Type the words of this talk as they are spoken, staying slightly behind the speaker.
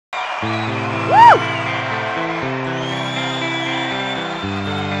So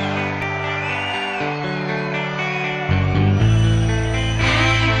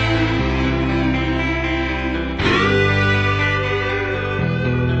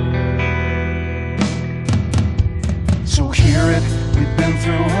hear it, we've been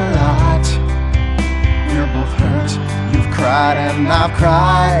through a lot. We're both hurt, you've cried and I've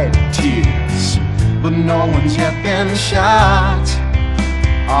cried tears, but no one's yet been shot.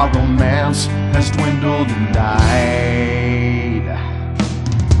 Our romance has dwindled and died,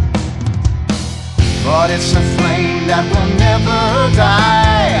 but it's a flame that will never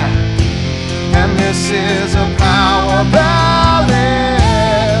die. And this is a power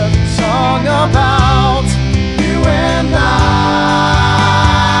ballad, song about you and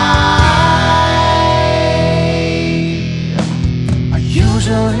I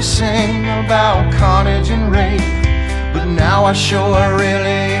usually sing about carnage and rape, but now I sure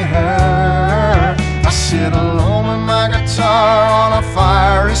really hurt. I sit alone with my guitar on a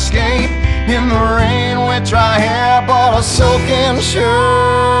fire escape, in the rain with dry hair but a soaking shirt.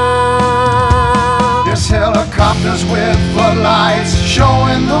 There's helicopters with floodlights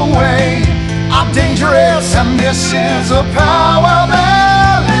showing the way. I'm dangerous and this is a power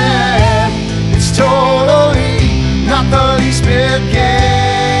ballad. It's totally not the least bit gay.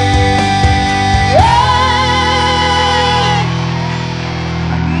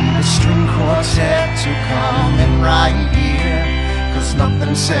 I need a string quartet to come in right here, 'cause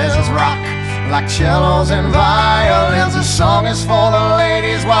nothing says rock like cellos and violins. This song is for the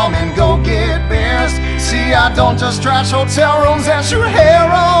ladies while men go get beers. See, I don't just trash hotel rooms and shoot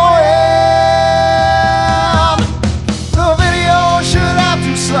heroin.